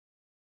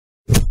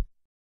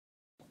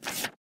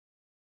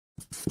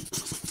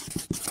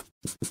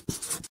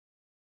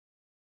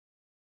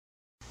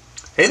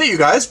Hey there you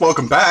guys,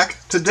 welcome back.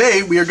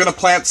 Today we are going to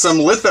plant some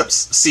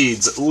Lithops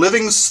seeds,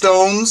 living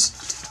stones,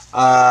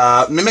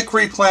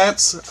 mimicry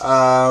plants.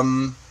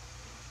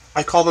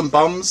 I call them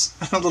bums,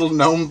 little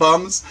gnome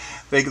bums.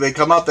 They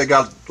come up, they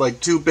got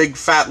like two big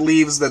fat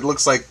leaves that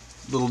looks like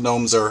little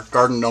gnomes or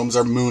garden gnomes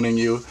are mooning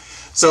you.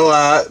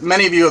 So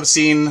many of you have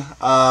seen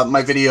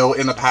my video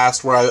in the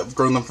past where I've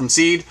grown them from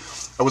seed.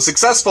 I was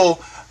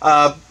successful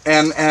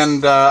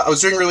and I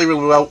was doing really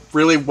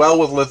well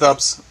with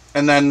Lithops,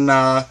 and then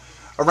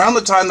around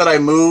the time that I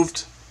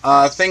moved,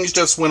 things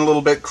just went a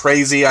little bit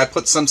crazy. I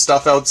put some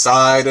stuff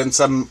outside, and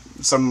some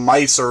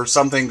mice or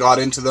something got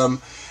into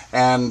them,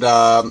 and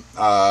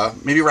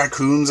maybe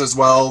raccoons as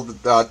well,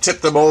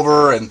 tipped them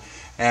over, and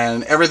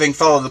everything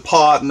fell in the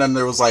pot, and then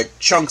there was like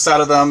chunks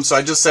out of them. So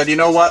I just said, you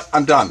know what,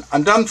 I'm done.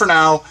 I'm done for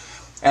now,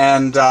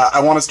 and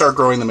I want to start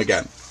growing them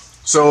again.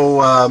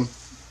 So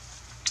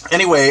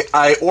anyway,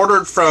 I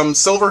ordered from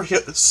Silver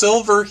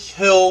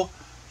Hill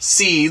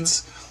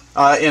Seeds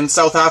in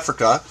South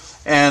Africa.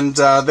 And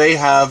they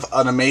have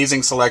an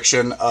amazing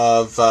selection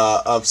of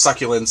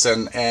succulents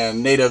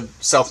and native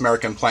South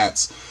American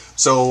plants.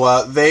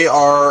 So they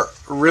are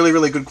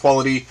really good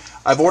quality.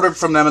 I've ordered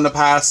from them in the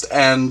past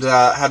and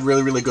had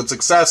really good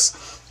success.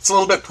 It's a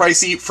little bit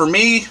pricey for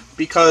me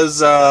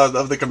because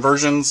of the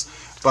conversions,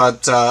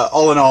 but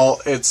all in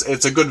all,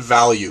 it's a good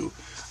value.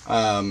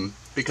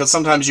 Because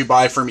sometimes you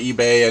buy from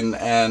eBay and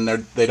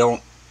they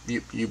don't,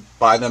 you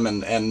buy them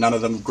and none of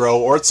them grow,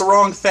 or it's the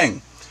wrong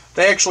thing.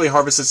 They actually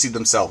harvest the seed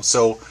themselves,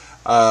 so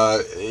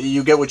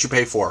you get what you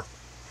pay for.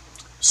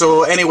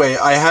 So anyway,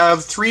 I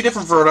have 3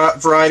 different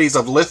varieties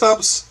of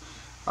Lithops,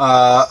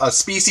 a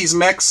species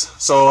mix,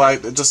 so I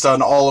just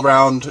done all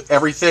around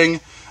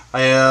everything. I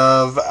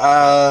have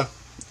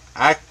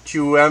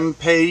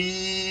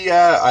Acumpe,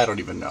 I don't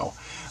even know.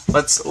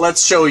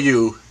 Let's show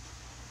you.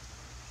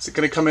 Is it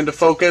going to come into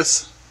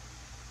focus?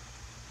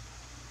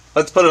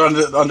 Let's put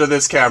it under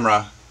this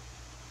camera.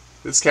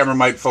 This camera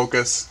might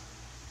focus.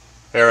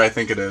 There, I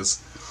think it is.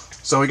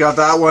 So we got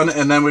that one,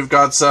 and then we've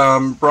got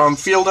some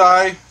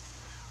Bromfieldii,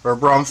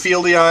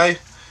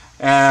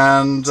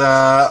 and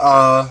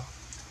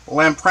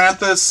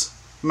Lampranthus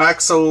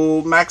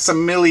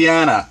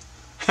maximiliana.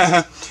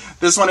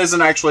 This one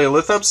isn't actually a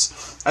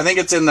Lithops. I think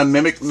it's in the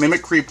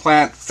mimicry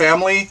plant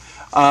family.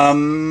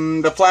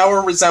 The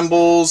flower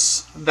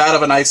resembles that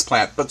of an ice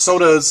plant, but so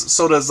does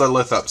the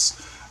Lithops.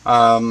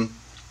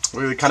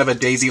 Really kind of a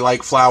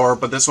daisy-like flower,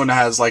 but this one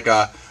has like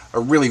a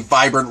really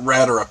vibrant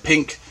red or a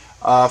pink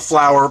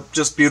flower,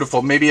 just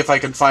beautiful. Maybe if I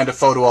can find a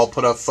photo, I'll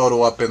put a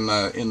photo up in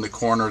the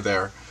corner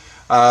there.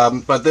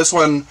 But this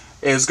one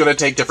is going to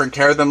take different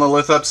care than the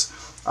Lithops.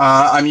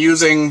 I'm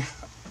using,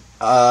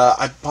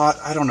 I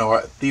don't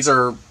know, these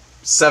are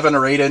 7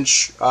 or 8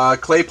 inch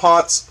clay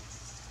pots.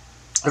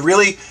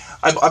 I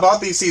bought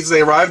these seeds,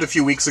 they arrived a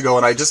few weeks ago,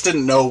 and I just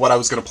didn't know what I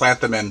was going to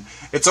plant them in.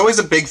 It's always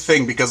a big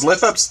thing because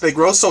Lithops, they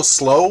grow so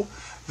slow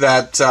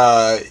that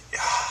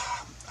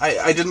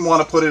I didn't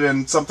want to put it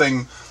in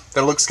something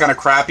that looks kind of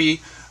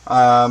crappy,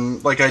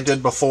 like I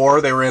did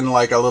before. They were in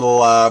like a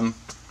little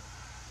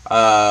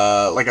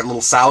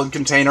salad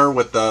container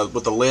with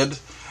the lid,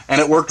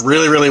 and it worked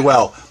really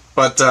well.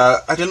 But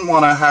I didn't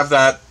want to have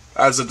that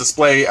as a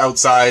display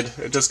outside.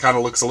 It just kind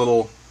of looks a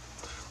little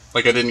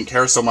like I didn't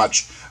care so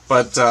much.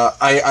 But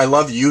I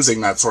love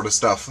using that sort of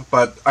stuff.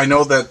 But I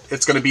know that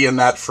it's going to be in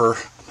that for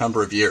a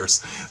number of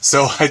years,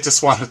 so I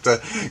just wanted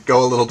to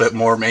go a little bit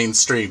more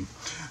mainstream.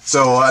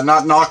 So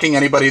not knocking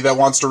anybody that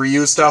wants to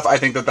reuse stuff. I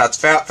think that that's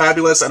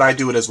fabulous, and I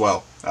do it as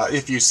well.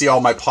 If you see all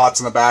my pots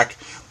in the back,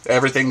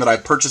 everything that I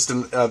purchased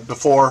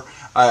before,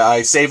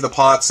 I save the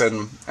pots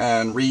and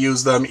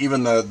reuse them.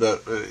 Even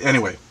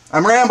anyway,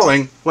 I'm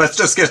rambling. Let's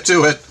just get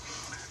to it.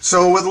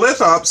 So with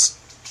Lithops,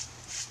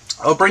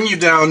 I'll bring you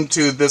down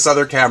to this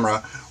other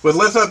camera. With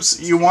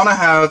Lithops, you want to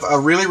have a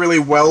really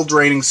well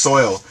draining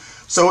soil.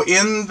 So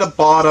in the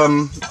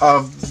bottom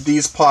of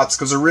these pots,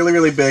 because they're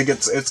really big,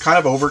 it's kind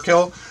of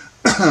overkill.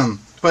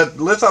 But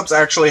Lithops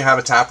actually have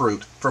a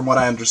taproot, from what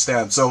I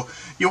understand. So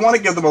you want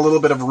to give them a little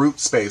bit of root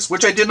space,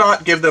 which I did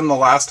not give them the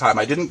last time.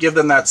 I didn't give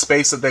them that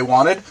space that they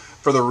wanted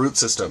for the root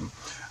system.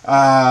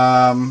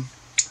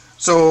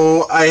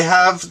 So I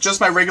have just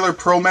my regular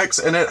Pro Mix,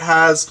 and it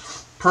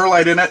has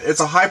perlite in it. It's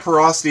a high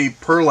porosity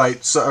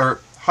perlite,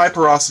 or high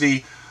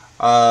porosity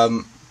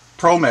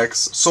Pro Mix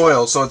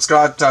soil. So it's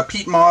got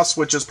peat moss,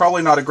 which is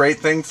probably not a great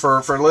thing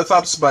for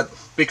Lithops, but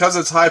because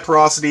it's high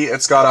porosity,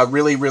 it's got a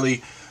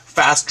really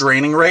fast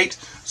draining rate,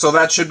 so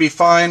that should be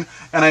fine.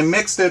 And I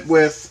mixed it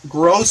with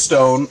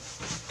Growstone.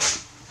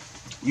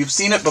 You've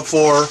seen it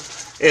before.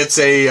 It's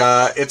a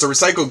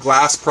recycled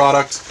glass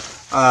product.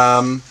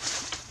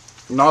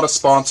 Not a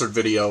sponsored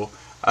video.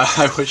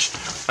 I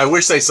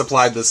wish they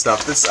supplied this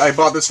stuff. I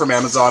bought this from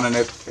Amazon, and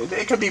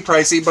it could be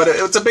pricey, but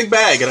it's a big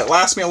bag and it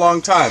lasts me a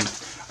long time.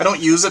 I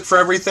don't use it for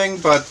everything,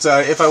 but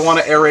if I want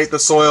to aerate the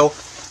soil,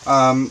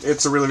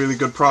 it's a really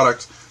good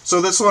product.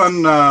 So this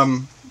one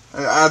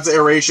adds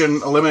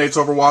aeration, eliminates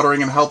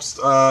overwatering, and helps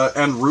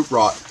end root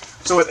rot.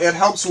 So it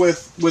helps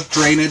with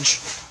drainage,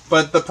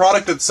 but the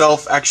product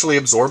itself actually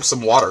absorbs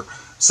some water.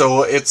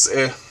 So it's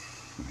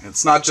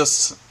not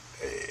just,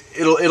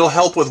 it'll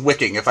help with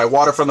wicking. If I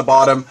water from the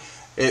bottom,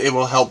 it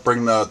will help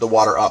bring the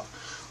water up.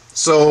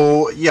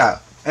 So yeah,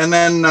 and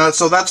then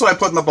so that's what I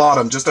put in the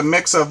bottom, just a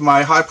mix of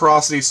my high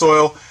porosity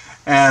soil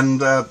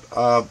and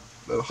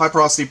high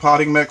porosity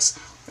potting mix,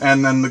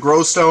 and then the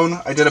grow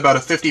stone. I did about a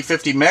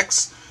 50-50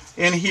 mix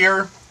in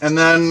here. And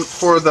then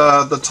for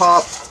the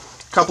top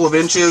couple of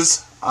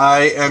inches,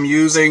 I am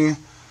using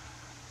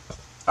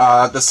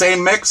the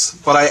same mix,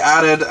 but I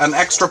added an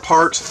extra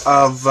part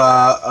of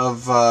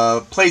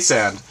play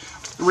sand.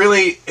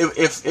 Really,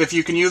 if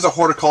you can use a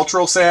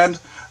horticultural sand,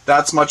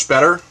 that's much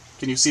better.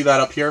 Can you see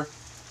that up here?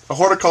 A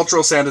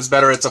horticultural sand is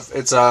better. It's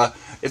a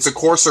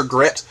coarser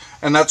grit,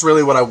 and that's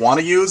really what I want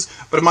to use.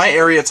 But in my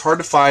area, it's hard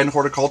to find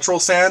horticultural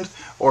sand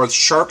or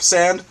sharp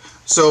sand,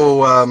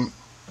 so I'm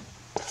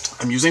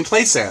using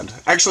play sand.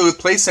 Actually, with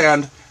play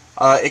sand,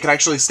 it can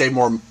actually stay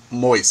more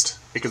moist.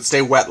 It can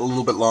stay wet a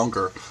little bit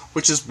longer,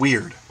 which is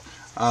weird.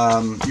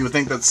 You would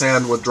think that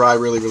sand would dry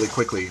really, really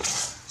quickly.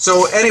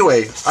 So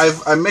anyway,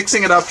 I'm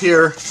mixing it up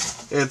here.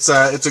 It's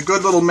a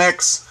good little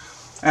mix,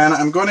 and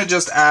I'm going to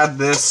just add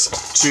this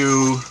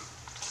to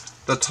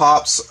the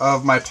tops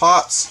of my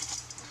pots.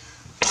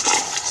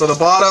 So the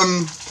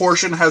bottom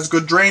portion has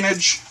good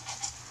drainage.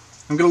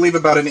 I'm going to leave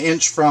about an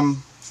inch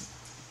from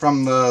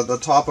the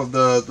top of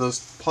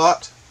the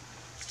pot.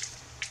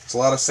 There's a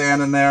lot of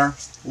sand in there,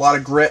 a lot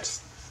of grit.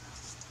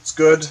 It's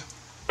good.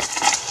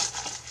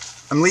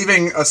 I'm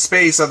leaving a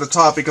space at the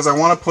top because I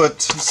want to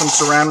put some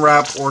saran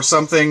wrap or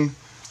something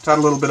to add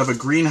a little bit of a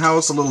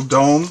greenhouse, a little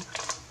dome.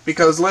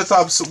 Because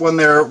lithops, when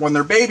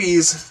they're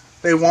babies,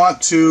 they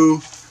want to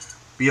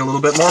be a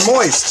little bit more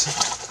moist.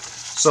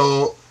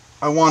 So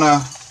I want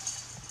to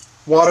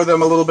water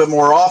them a little bit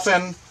more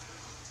often.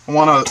 I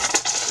want to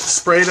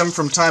spray them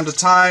from time to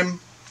time.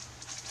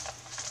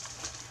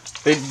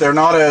 They're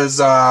not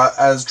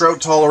as drought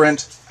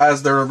tolerant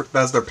as their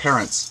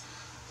parents,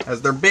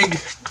 as their big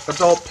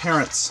adult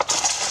parents.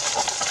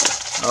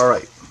 All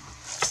right,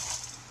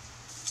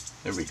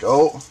 there we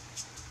go.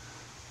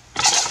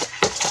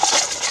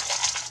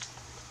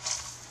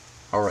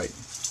 All right.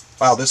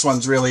 Wow, this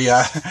one's really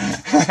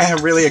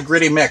really a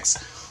gritty mix.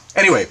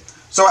 Anyway,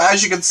 so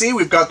as you can see,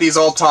 we've got these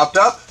all topped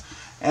up,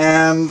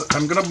 and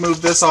I'm gonna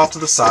move this off to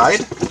the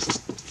side.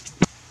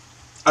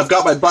 I've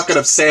got my bucket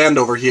of sand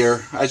over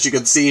here. As you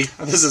can see,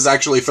 this is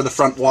actually for the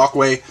front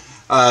walkway.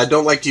 I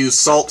don't like to use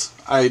salt.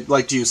 I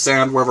like to use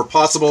sand wherever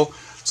possible.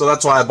 So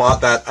that's why I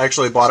bought that. I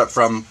actually bought it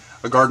from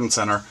a garden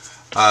center.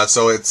 But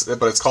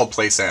it's called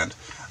play sand.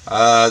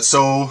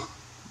 So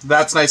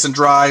that's nice and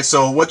dry.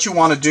 So what you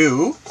want to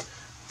do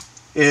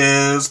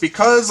is,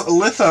 because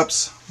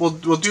lithops, we'll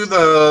do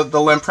the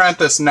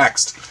Lampranthus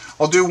next.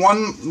 I'll do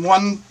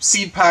one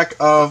seed pack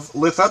of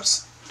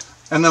lithops,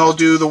 and then I'll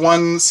do the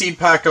one seed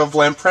pack of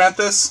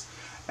Lampranthus,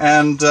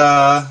 and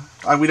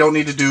we don't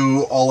need to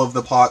do all of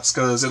the pots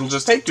because it'll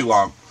just take too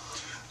long.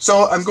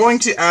 So I'm going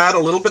to add a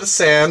little bit of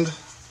sand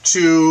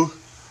to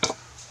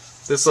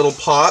this little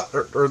pot,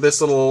 or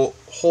this little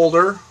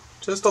holder,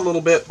 just a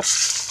little bit.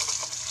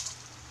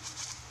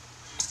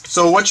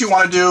 So what you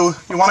want to do,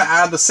 you want to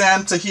add the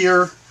sand to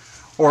here,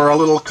 or a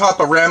little cup,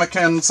 a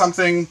ramekin,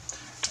 something,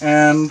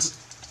 and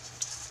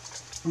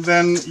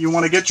then you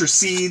want to get your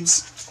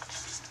seeds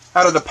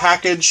out of the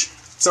package.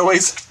 It's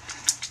always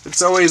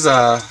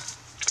a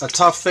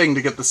tough thing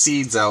to get the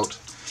seeds out.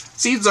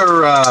 Seeds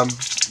are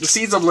the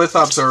seeds of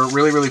lithops are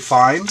really, really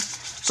fine.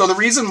 So the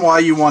reason why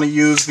you want to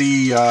use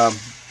the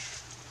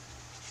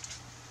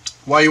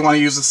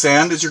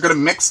sand is you're going to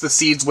mix the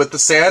seeds with the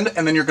sand,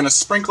 and then you're going to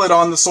sprinkle it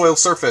on the soil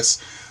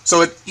surface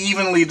so it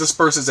evenly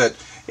disperses it.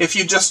 If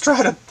you just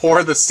try to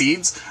pour the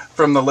seeds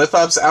from the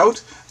lithops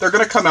out, they're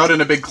going to come out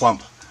in a big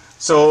clump.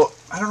 So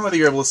I don't know whether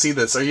you're able to see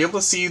this. Are you able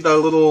to see the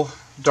little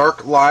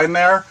dark line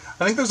there?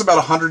 I think there's about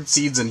 100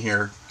 seeds in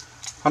here.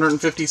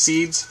 150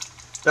 seeds.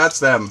 That's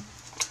them.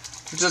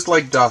 They're just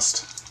like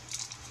dust.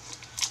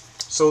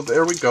 So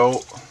there we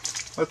go.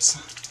 Let's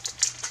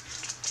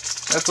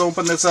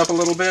open this up a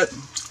little bit.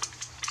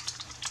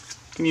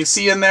 Can you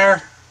see in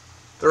there?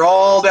 They're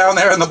all down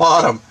there in the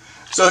bottom.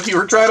 So if you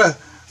were trying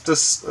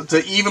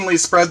to evenly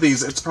spread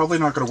these, it's probably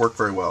not going to work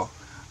very well.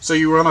 So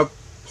you want to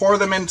pour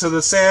them into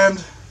the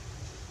sand.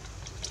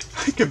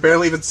 I can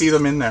barely even see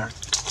them in there.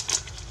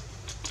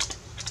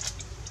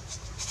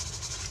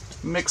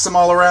 Mix them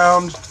all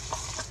around.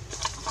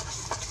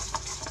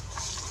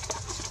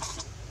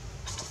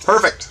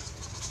 Perfect.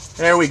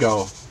 There we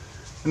go.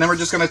 And then we're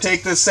just going to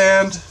take this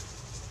sand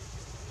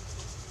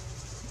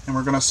and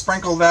we're going to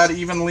sprinkle that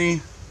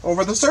evenly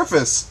over the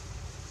surface.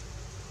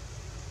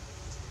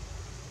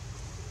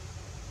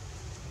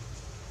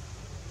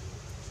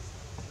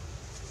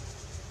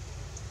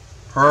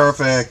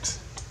 Perfect.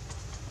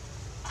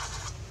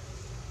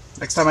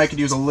 Next time I could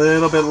use a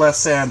little bit less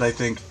sand, I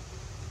think.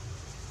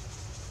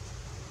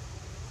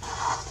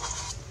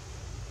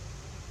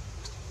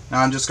 Now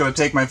I'm just going to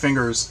take my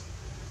fingers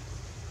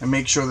and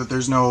make sure that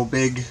there's no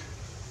big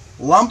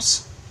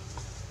lumps,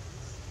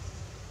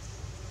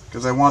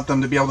 because I want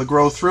them to be able to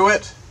grow through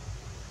it.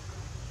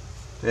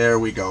 There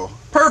we go.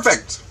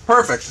 Perfect!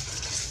 Perfect!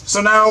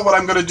 So now what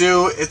I'm going to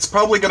do, it's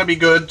probably going to be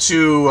good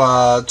to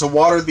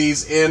water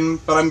these in,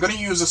 but I'm going to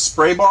use a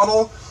spray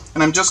bottle,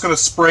 and I'm just going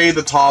to spray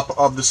the top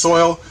of the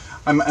soil,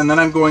 and then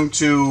I'm going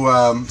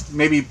to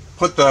maybe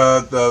put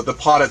the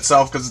pot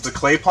itself, because it's a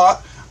clay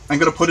pot, I'm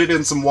going to put it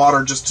in some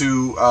water just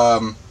to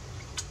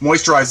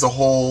moisturize the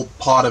whole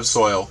pot of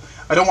soil.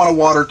 I don't want to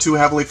water too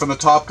heavily from the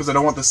top because I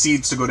don't want the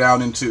seeds to go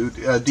down into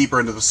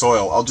deeper into the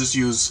soil. I'll just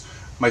use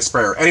my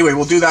sprayer. Anyway,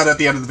 we'll do that at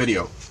the end of the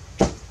video.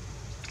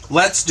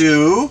 Let's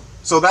do,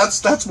 so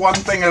that's one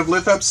thing of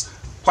Lithops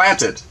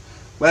planted.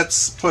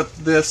 Let's put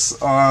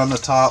this on the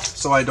top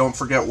so I don't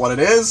forget what it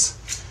is.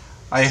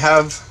 I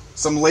have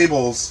some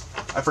labels.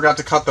 I forgot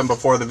to cut them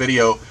before the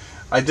video.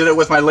 I did it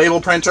with my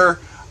label printer.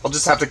 I'll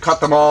just have to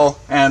cut them all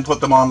and put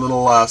them on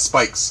little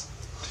spikes.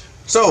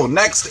 So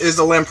next is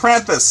the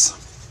Lampranthus.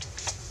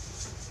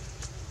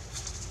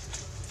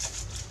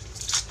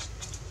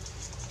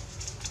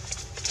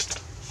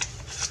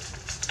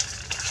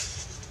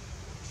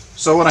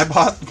 So when I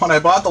bought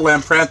the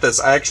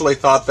Lampranthus, I actually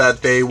thought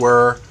that they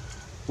were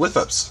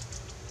Lithops,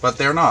 but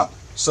they're not.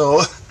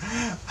 So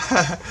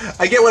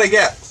I get what I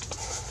get.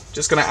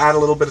 Just gonna add a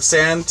little bit of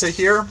sand to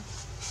here.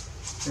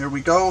 There we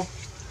go.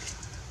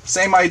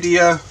 Same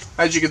idea.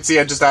 As you can see,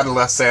 I just added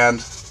less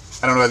sand.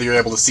 I don't know whether you're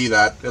able to see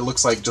that. It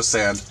looks like just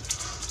sand.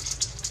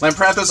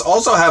 Lampranthus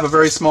also have a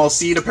very small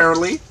seed,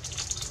 apparently.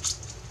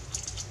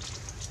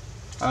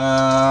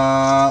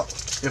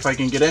 If I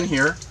can get in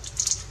here.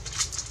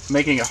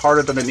 Making it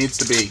harder than it needs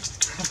to be.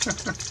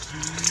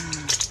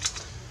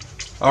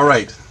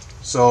 Alright,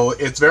 so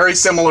it's very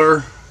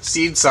similar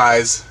seed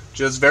size,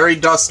 just very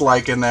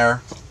dust-like in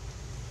there.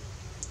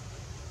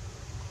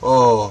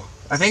 Oh,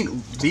 I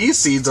think these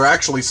seeds are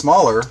actually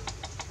smaller.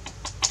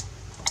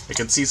 I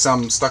can see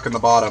some stuck in the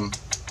bottom.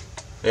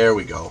 There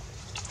we go.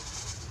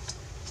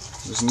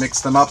 Just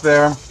mix them up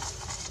there.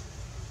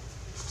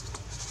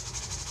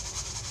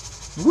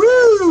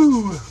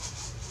 Woo!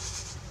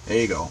 There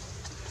you go.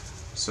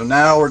 So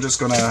now we're just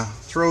going to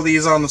throw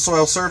these on the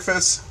soil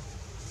surface.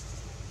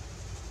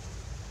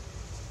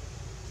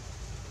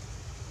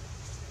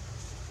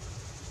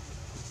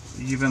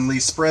 Evenly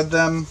spread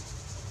them.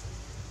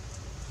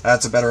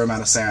 That's a better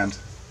amount of sand.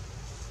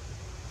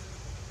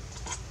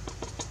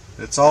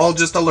 It's all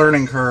just a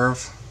learning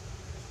curve.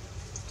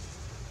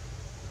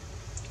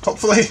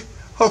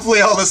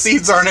 Hopefully all the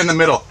seeds aren't in the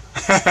middle.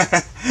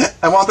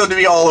 I want them to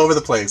be all over the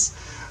place.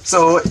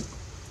 So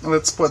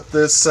let's put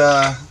this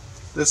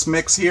this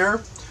mix here.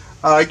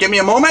 Give me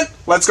a moment.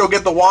 Let's go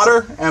get the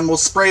water and we'll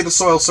spray the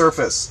soil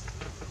surface.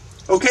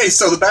 Okay,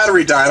 so the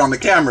battery died on the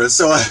camera,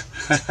 so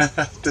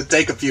to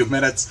take a few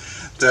minutes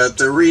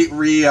to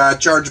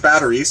recharge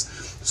batteries.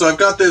 So I've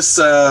got this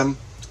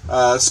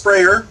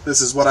sprayer.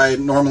 This is what I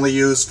normally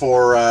use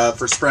for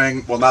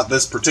spraying. Well, not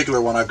this particular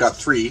one. I've got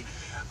three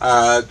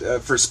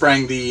for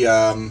spraying the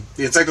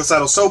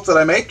insecticidal soap that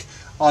I make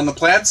on the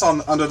plants,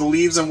 under the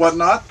leaves and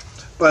whatnot.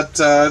 But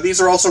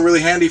these are also really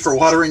handy for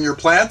watering your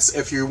plants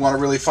if you want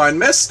to really find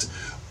mist,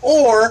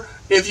 or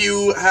if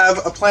you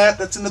have a plant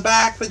that's in the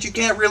back that you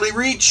can't really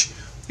reach.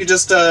 You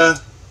just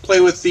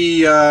play with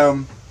the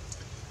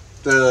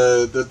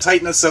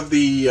tightness of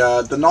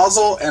the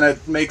nozzle, and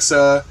it makes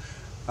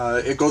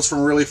it goes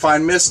from really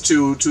fine mist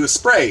to a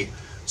spray,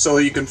 so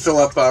you can fill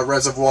up a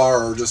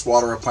reservoir or just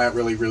water a plant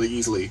really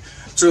easily.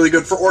 It's really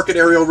good for orchid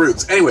aerial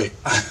roots. Anyway,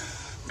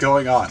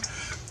 going on.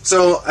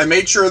 So I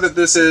made sure that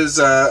this is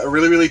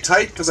really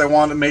tight because I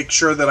want to make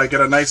sure that I get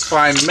a nice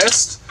fine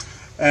mist.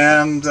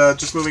 And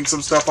just moving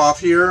some stuff off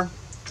here.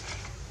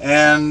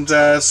 And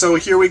so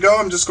here we go.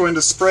 I'm just going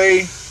to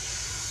spray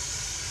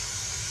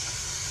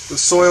the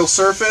soil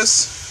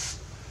surface,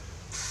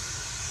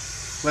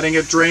 letting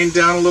it drain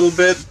down a little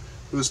bit.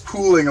 It was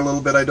pooling a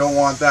little bit. I don't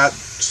want that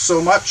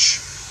so much.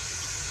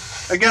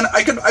 Again,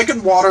 I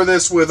could water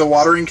this with a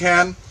watering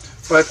can,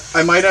 but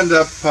I might end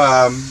up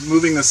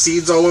moving the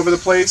seeds all over the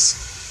place.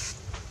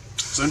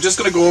 So I'm just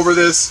going to go over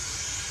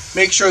this,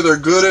 make sure they're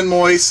good and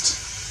moist.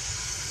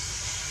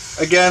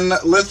 Again,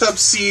 Lithops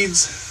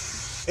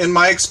seeds, in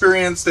my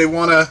experience, they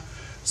want to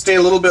stay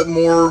a little bit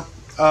more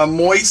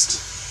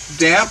moist,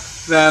 damp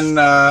than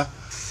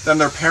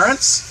their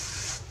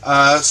parents.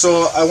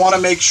 So I want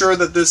to make sure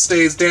that this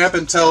stays damp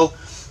until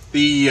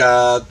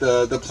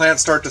the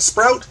plants start to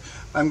sprout.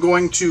 I'm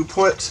going to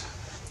put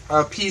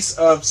a piece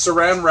of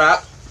saran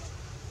wrap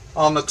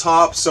on the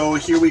top. So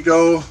here we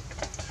go.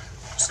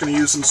 Just going to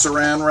use some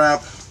saran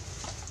wrap.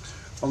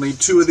 I'll need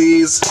 2 of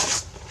these.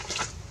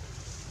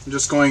 I'm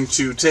just going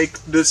to take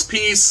this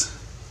piece,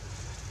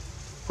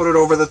 put it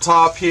over the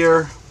top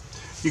here.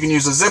 You can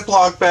use a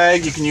Ziploc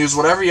bag, you can use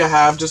whatever you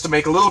have just to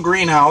make a little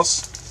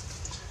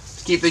greenhouse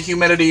to keep the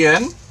humidity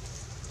in.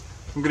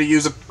 I'm going to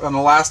use an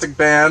elastic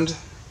band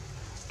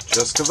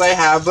just because I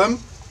have them,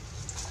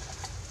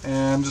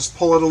 and just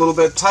pull it a little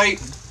bit tight.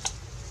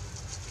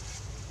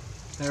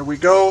 There we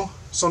go.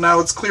 So now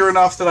it's clear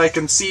enough that I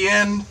can see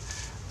in.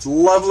 It's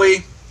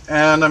lovely.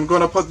 And I'm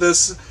going to put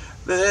this,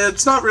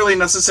 it's not really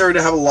necessary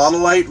to have a lot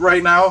of light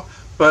right now,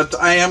 but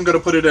I am going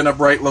to put it in a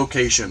bright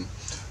location.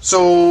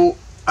 So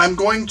I'm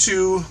going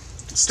to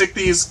stick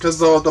these, because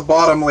the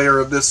bottom layer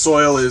of this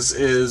soil is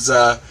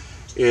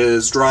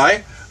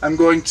dry.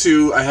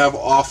 I have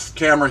off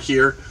camera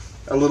here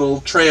a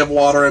little tray of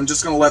water. I'm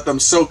just going to let them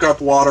soak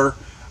up water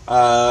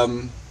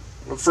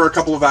for a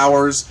couple of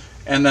hours,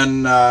 and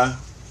then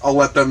I'll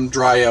let them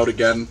dry out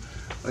again.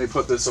 Let me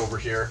put this over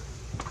here.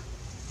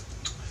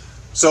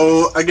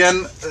 So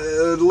again,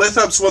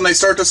 lithops, when they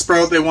start to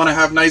sprout, they want to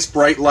have nice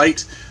bright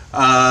light,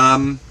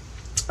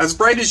 as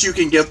bright as you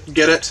can get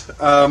it.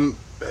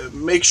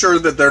 Make sure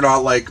that they're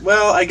not like,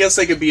 well, I guess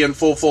they could be in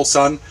full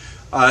sun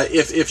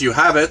if you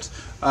have it,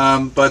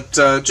 but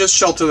just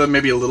shelter them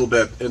maybe a little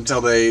bit until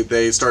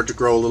they start to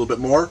grow a little bit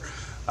more.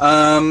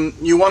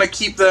 You want to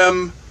keep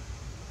them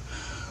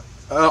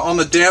on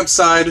the damp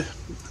side.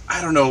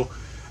 I don't know,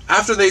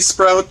 after they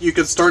sprout, you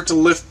can start to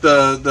lift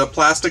the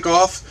plastic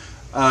off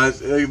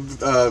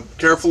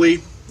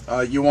carefully.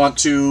 You want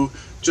to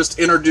just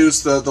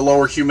introduce the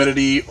lower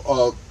humidity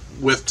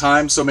with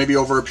time, so maybe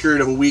over a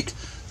period of a week,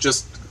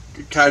 just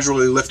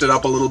casually lift it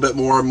up a little bit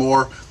more and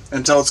more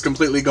until it's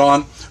completely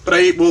gone. But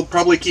I will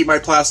probably keep my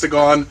plastic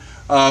on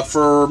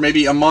for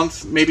maybe a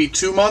month, maybe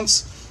 2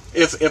 months.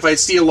 If I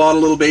see a lot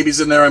of little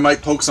babies in there, I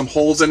might poke some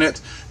holes in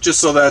it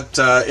just so that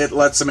it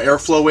lets some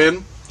airflow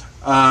in.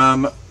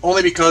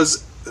 Only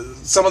because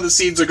some of the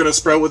seeds are going to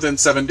sprout within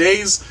 7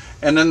 days,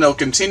 and then they'll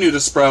continue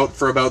to sprout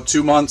for about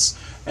 2 months.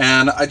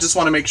 And I just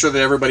want to make sure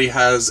that everybody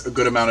has a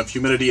good amount of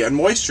humidity and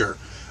moisture.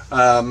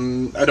 I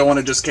don't want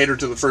to just cater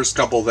to the first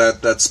couple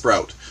that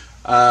sprout.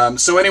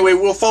 So anyway,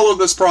 we'll follow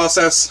this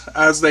process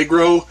as they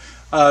grow.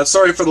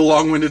 Sorry for the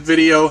long-winded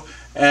video,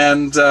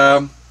 and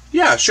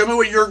yeah, show me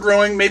what you're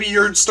growing. Maybe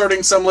you're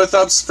starting some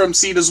lithops from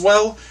seed as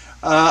well.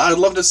 I'd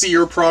love to see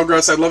your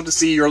progress. I'd love to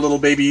see your little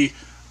baby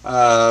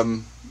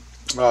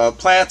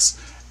plants.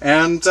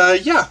 And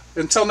yeah,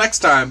 until next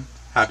time,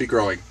 happy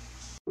growing.